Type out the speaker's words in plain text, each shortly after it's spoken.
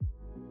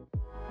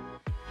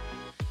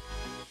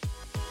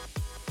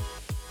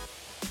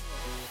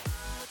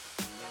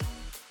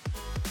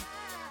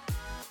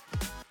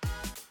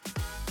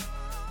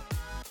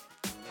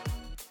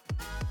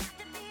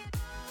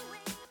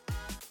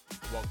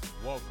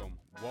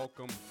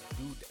welcome,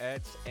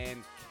 dudettes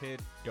and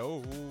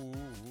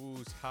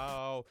kiddos.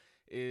 How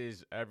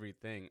is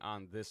everything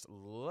on this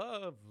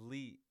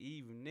lovely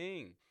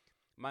evening?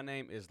 My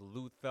name is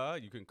Luther.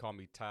 You can call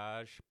me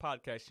Taj.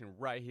 Podcasting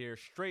right here,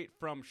 straight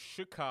from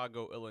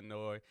Chicago,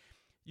 Illinois.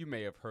 You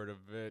may have heard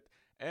of it.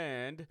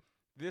 And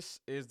this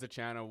is the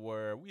channel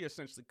where we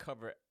essentially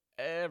cover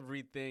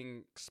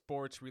everything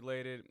sports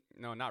related.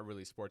 No, not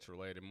really sports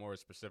related, more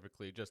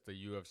specifically just the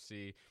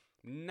UFC.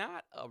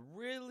 Not a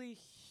really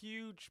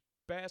huge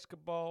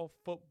basketball,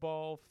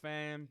 football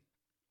fan,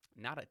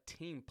 not a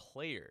team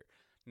player,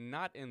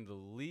 not in the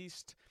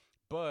least.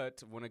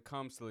 But when it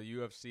comes to the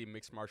UFC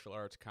mixed martial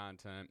arts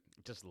content,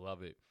 just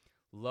love it.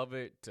 Love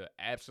it to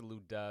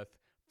absolute death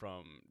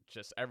from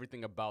just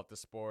everything about the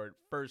sport.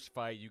 First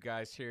fight, you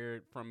guys hear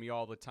it from me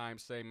all the time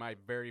say my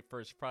very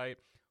first fight,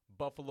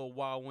 Buffalo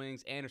Wild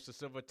Wings, Anderson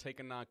Silva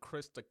taking on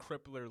Chris the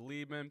Crippler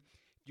Lieben.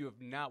 If you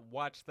have not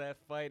watched that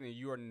fight and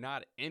you are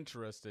not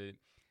interested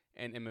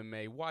in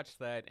MMA, watch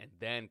that and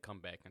then come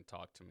back and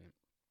talk to me.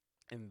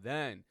 And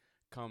then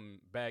come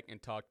back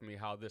and talk to me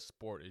how this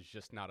sport is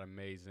just not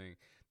amazing.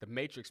 The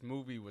Matrix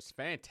movie was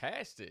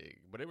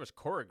fantastic, but it was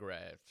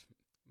choreographed,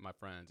 my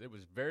friends. It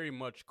was very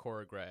much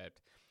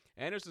choreographed.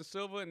 Anderson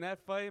Silva in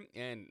that fight,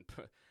 and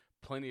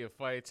plenty of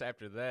fights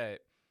after that,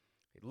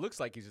 it looks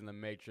like he's in the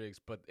Matrix,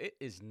 but it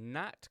is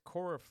not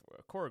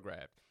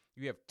choreographed.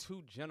 You have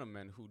two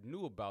gentlemen who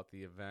knew about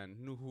the event,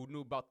 who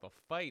knew about the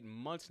fight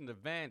months in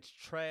advance,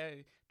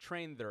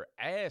 trained their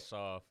ass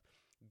off,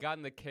 got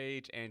in the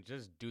cage, and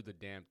just do the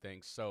damn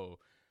thing. So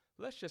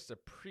let's just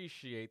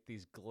appreciate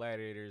these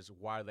gladiators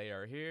while they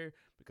are here,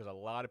 because a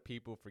lot of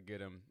people forget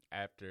them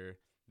after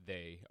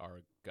they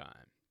are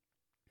gone.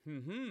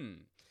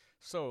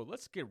 So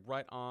let's get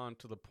right on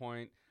to the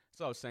point. As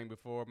I was saying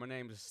before, my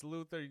name is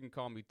Luther. You can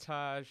call me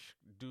Taj.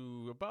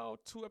 Do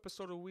about 2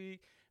 episodes a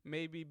week,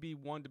 maybe be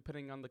 1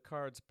 depending on the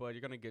cards, but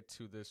you're going to get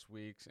 2 this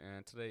week.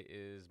 And today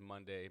is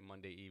Monday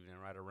evening,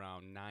 right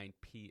around 9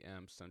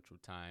 p.m. Central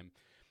Time.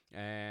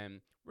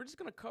 And we're just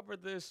going to cover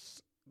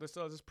this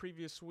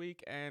previous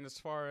week. And as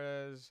far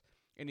as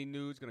any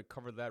news, going to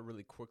cover that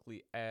really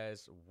quickly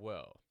as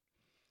well.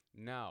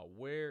 Now,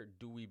 where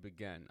do we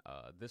begin?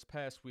 This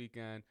past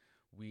weekend,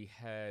 we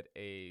had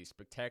a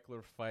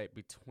spectacular fight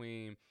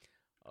between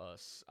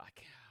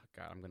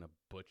I'm going to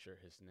butcher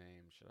his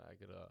name. Should I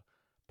get a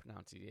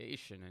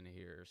pronunciation in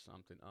here or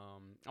something?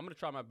 I'm going to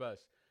try my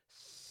best.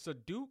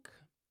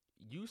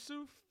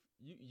 Yusuff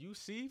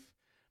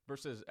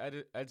versus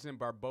Edson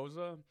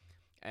Barboza.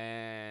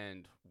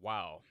 And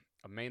wow,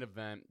 a main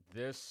event.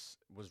 This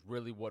was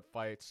really what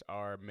fights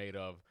are made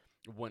of.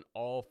 It went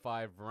all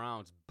 5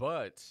 rounds,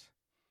 but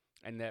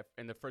in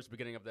the first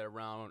beginning of that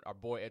round, our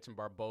boy Edson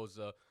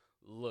Barboza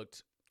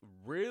looked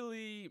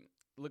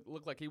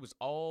like he was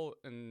all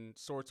in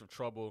sorts of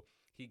trouble.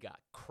 He got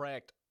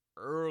cracked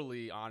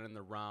early on in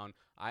the round.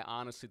 I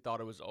honestly thought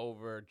it was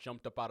over.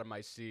 Jumped up out of my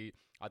seat.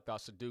 I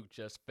thought Saduk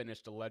just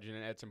finished the legend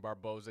in Edson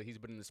Barboza. He's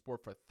been in the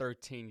sport for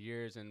 13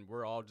 years, and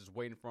we're all just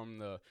waiting for him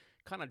to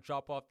kind of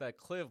drop off that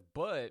cliff.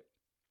 But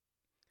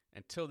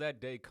until that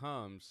day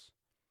comes,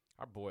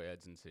 our boy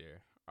Edson's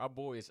here. Our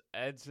boy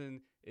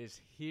Edson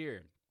is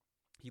here.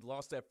 He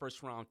lost that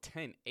first round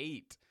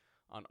 10-8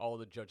 on all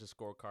the judges'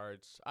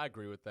 scorecards. I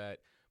agree with that.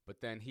 But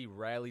then he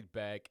rallied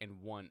back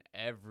and won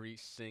every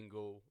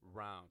single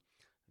round.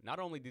 Not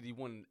only did he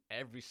win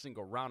every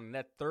single round, in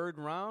that third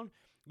round,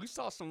 we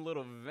saw some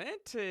little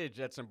vintage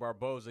Edson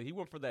Barboza. He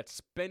went for that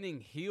spinning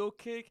heel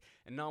kick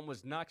and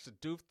almost knocked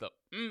Yusuff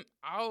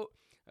out.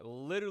 I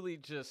literally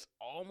just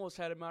almost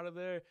had him out of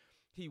there.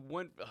 He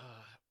went.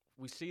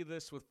 We see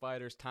this with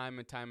fighters time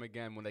and time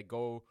again when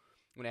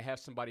they have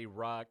somebody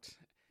rocked.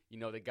 You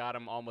know, they got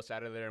him almost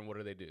out of there, and what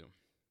do?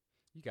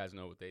 You guys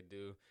know what they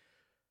do.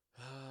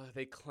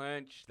 They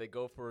clench, they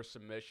go for a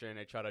submission,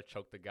 they try to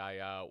choke the guy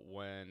out.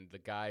 When the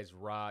guy's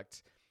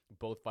rocked,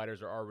 both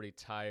fighters are already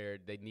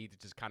tired. They need to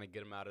just kind of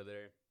get him out of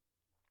there.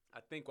 I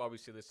think why we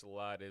see this a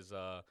lot is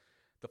the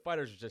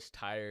fighters are just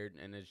tired,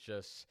 and it's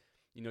just,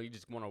 you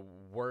just want to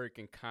work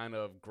and kind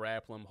of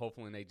grapple them,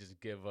 hopefully they just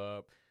give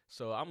up.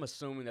 So I'm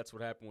assuming that's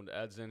what happened with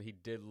Edson. He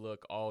did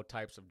look all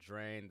types of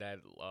drained. That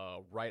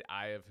right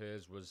eye of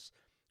his was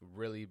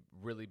really,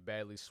 really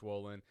badly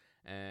swollen.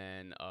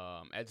 And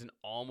Edson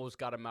almost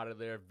got him out of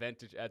there.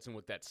 Vintage Edson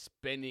with that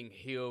spinning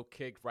heel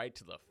kick right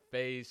to the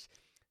face.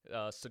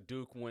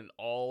 Saduk went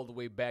all the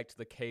way back to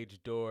the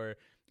cage door,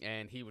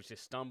 and he was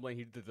just stumbling.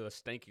 He did the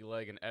stanky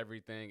leg and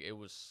everything. It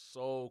was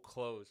so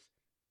close.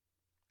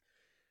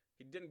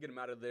 He didn't get him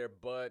out of there,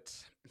 but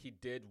he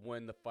did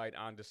win the fight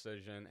on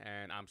decision,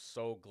 and I'm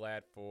so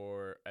glad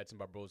for Edson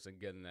Barboza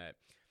getting that.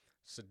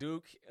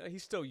 Saduk,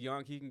 he's still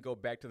young. He can go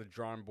back to the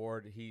drawing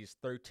board. He's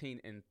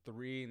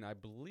 13-3, and I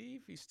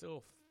believe he's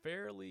still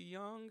fairly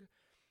young.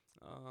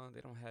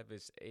 They don't have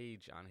his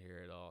age on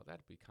here at all.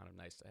 That'd be kind of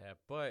nice to have.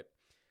 But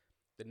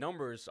the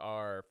numbers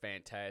are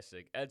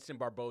fantastic. Edson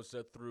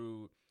Barboza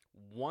threw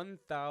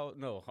 1,000.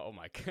 No, oh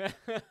my God.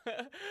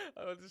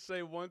 I was just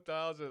say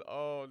 1,000.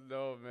 Oh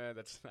no, man,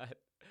 that's not.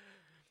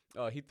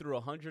 He threw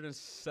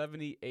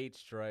 178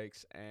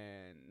 strikes,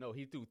 and no,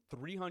 he threw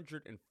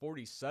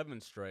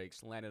 347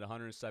 strikes, landed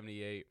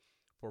 178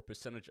 for a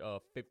percentage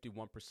of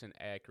 51%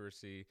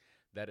 accuracy.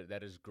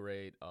 That is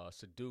great.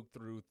 Saduk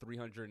threw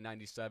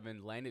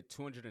 397, landed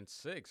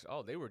 206.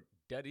 Oh, they were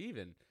dead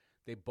even.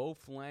 They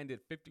both landed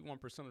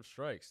 51% of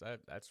strikes.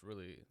 That's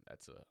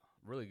a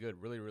really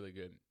good, really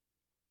good.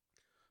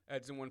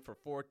 Edson went for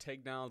 4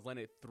 takedowns,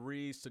 landed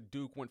 3.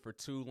 Saduk went for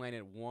 2,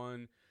 landed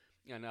 1.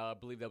 And I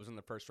believe that was in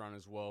the first round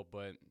as well.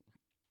 But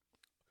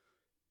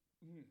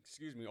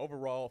excuse me,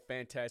 overall,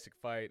 fantastic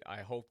fight.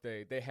 I hope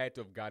they had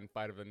to have gotten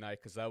fight of the night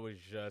because that was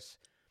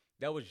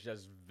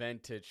just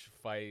vintage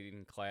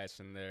fighting class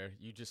in there.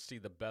 You just see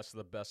the best of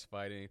the best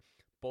fighting.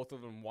 Both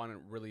of them wanted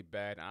really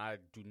bad. I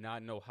do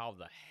not know how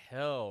the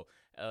hell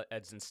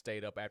Edson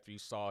stayed up after you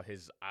saw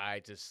his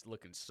eye just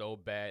looking so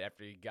bad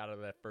after he got out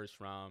of that first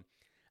round.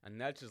 And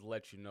that just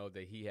lets you know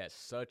that he has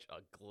such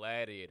a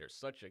gladiator,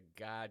 such a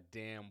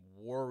goddamn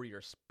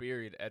warrior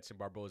spirit Edson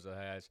Barboza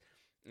has.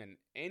 And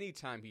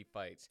anytime he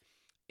fights,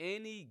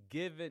 any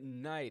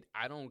given night,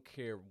 I don't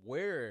care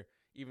where,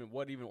 even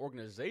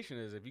organization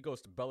it is, if he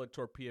goes to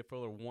Bellator,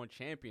 PFL, or One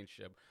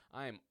Championship,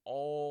 I am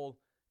all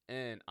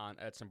in on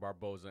Edson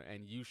Barboza,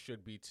 and you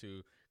should be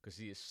too, because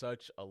he is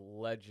such a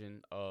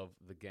legend of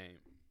the game.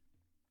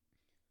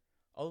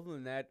 Other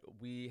than that,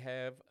 we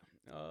have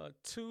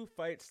two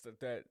fights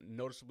that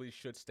noticeably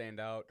should stand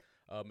out.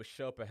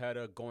 Michel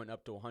Pereira going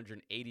up to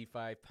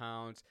 185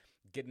 pounds,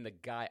 getting the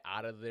guy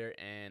out of there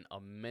in a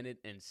minute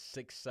and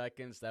 6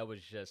 seconds. That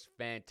was just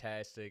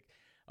fantastic.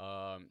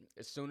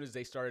 As soon as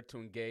they started to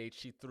engage,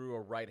 she threw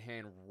a right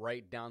hand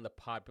right down the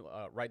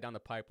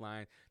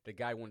pipeline. The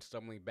guy went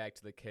stumbling back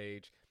to the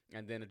cage,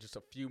 and then just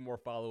a few more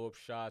follow-up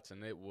shots,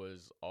 and it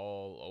was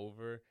all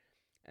over.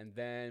 And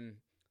then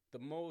the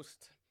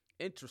most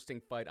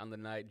interesting fight on the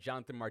night,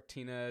 Jonathan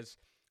Martinez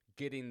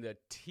getting the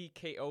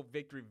TKO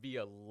victory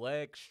via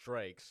leg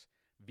strikes,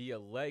 via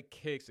leg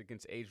kicks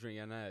against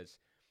Adrian Yanez.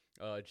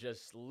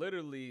 Just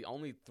literally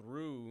only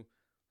threw,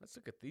 let's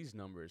look at these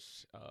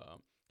numbers.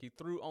 He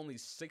threw only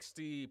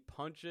 60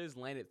 punches,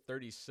 landed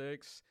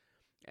 36.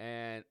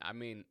 And, I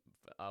mean,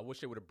 I wish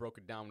they would have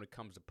broken it down when it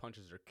comes to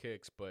punches or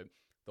kicks, but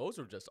those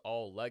were just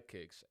all leg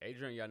kicks.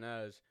 Adrian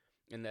Yanez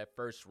in that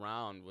first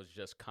round was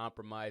just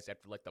compromised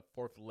after, like, the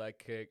fourth leg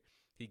kick.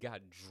 He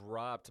got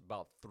dropped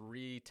about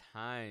 3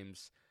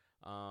 times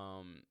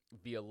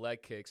via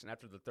leg kicks, and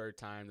after the third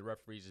time, the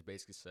referee just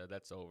basically said,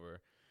 "That's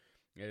over.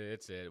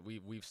 It's it.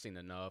 We've seen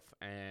enough."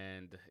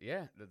 And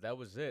yeah, that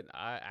was it.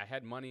 I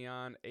had money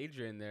on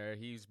Adrian there.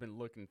 He's been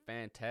looking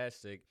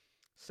fantastic.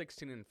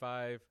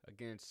 16-5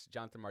 against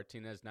Jonathan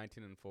Martinez,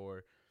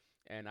 19-4,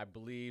 and I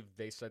believe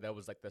they said that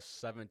was like the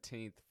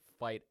 17th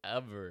fight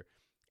ever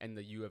in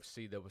the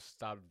UFC that was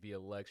stopped via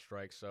leg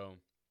strike. So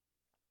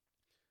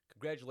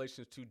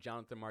congratulations to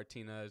Jonathan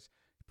Martinez.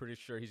 Pretty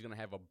sure he's going to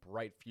have a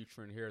bright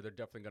future in here. They're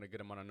definitely going to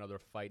get him on another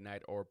fight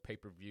night or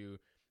pay-per-view.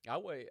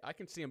 I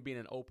can see him being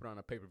an opener on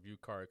a pay-per-view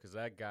card because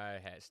that guy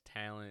has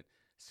talent,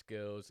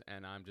 skills,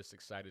 and I'm just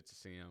excited to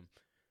see him.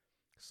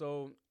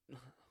 So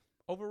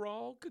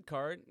overall, good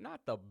card.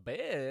 Not the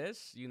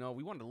best. We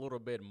wanted a little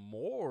bit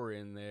more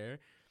in there.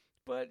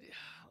 But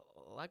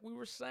like we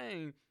were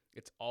saying,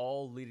 it's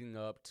all leading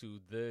up to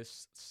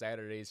this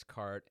Saturday's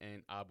card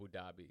in Abu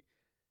Dhabi.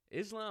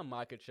 Islam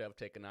Makhachev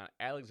taking on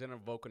Alexander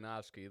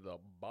Volkanovski. The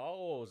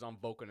balls on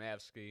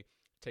Volkanovski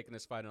taking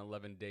this fight in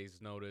 11 days'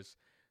 notice.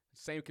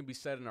 Same can be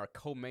said in our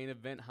co-main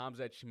event,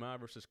 Khamzat Chimaev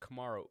versus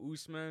Kamaru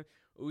Usman.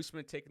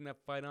 Usman taking that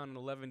fight on in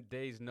 11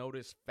 days'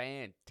 notice.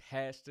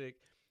 Fantastic.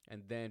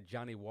 And then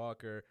Johnny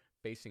Walker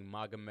facing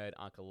Magomed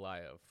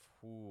Ankalaev.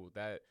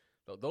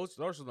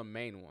 Those are the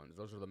main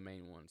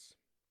ones.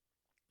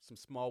 Some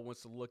small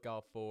ones to look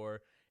out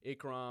for.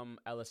 Ikram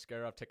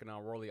Aliskerov taking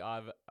on Worley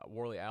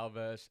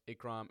Alves.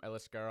 Ikram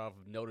Aliskerov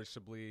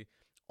noticeably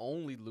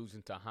only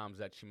losing to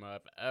Khamzat Chimaev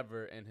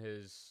ever in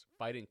his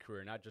fighting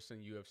career, not just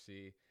in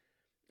UFC.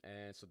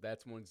 And so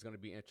that's one's going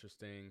to be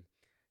interesting.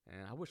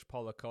 And I wish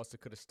Paulo Costa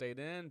could have stayed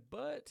in,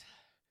 but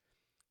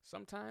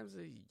sometimes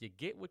you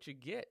get what you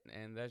get,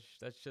 and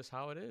that's just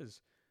how it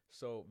is.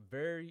 So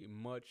very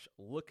much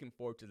looking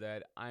forward to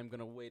that. I'm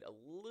going to wait a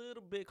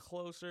little bit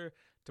closer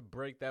to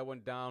break that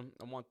one down.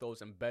 I want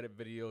those embedded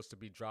videos to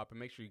be dropping.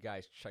 Make sure you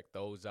guys check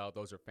those out.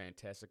 Those are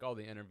fantastic. All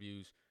the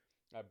interviews.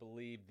 I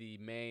believe the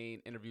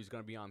main interview is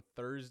going to be on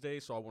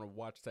Thursday, so I want to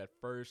watch that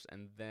first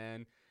and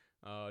then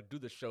do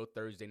the show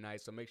Thursday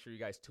night. So make sure you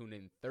guys tune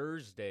in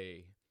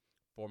Thursday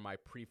for my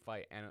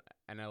pre-fight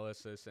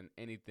analysis and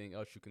anything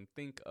else you can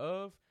think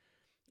of.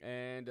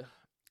 And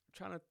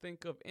trying to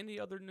think of any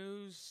other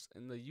news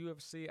in the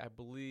UFC. I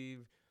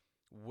believe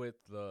with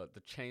the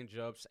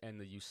change-ups and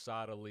the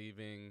USADA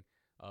leaving,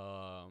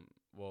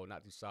 well,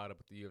 not USADA,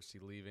 but the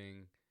UFC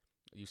leaving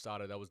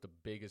USADA, that was the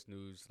biggest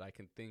news that I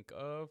can think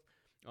of.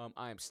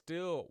 I am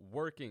still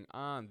working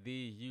on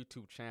the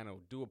YouTube channel.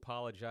 Do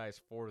apologize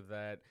for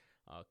that.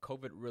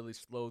 COVID really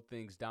slowed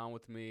things down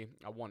with me.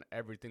 I want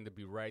everything to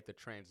be right, the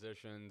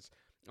transitions.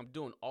 I'm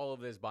doing all of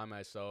this by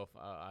myself.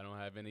 I don't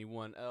have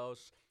anyone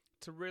else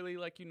to really,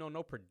 like,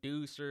 no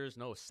producers,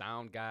 no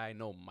sound guy,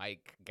 no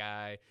mic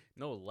guy,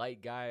 no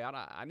light guy.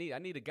 I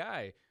need a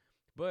guy.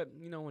 But,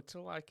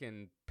 until I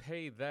can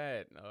pay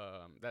that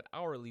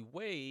hourly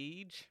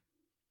wage,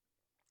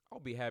 I'll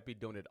be happy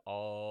doing it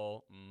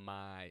all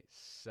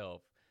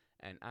myself.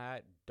 And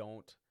I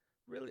don't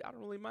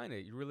really mind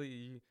it.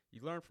 You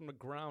learn from the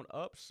ground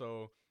up,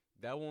 so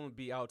that won't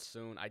be out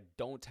soon. I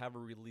don't have a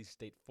release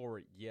date for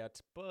it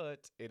yet,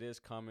 but it is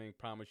coming,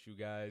 promise you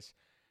guys.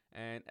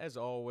 And as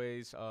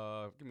always,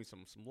 give me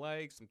some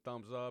likes, some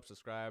thumbs up,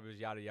 subscribers,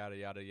 yada yada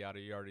yada yada.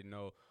 You already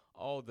know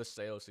all the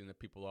sales thing that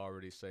people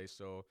already say.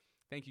 So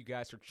thank you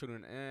guys for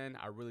tuning in.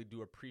 I really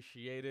do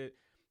appreciate it.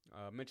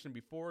 Mentioned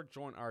before,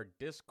 join our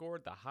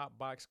Discord, the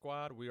Hotbox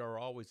Squad. We are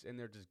always in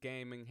there just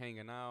gaming,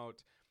 hanging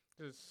out.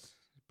 Just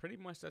pretty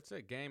much that's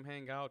it. Game,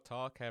 hang out,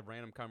 talk, have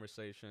random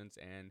conversations,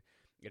 and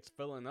it's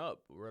filling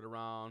up. We're at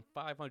around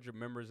 500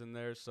 members in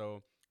there,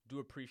 so do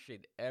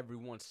appreciate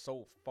everyone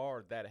so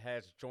far that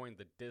has joined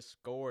the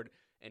Discord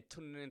and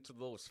tuning into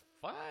those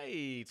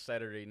fights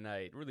Saturday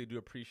night. Really do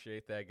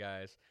appreciate that,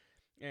 guys.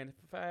 And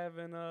if I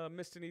haven't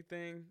missed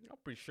anything, I'll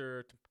be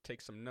sure to take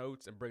some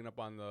notes and bring it up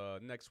on the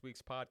next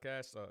week's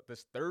podcast,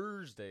 this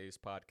Thursday's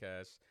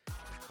podcast,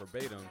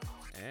 verbatim.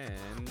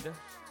 And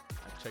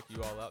I'll check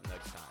you all out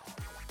next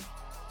time.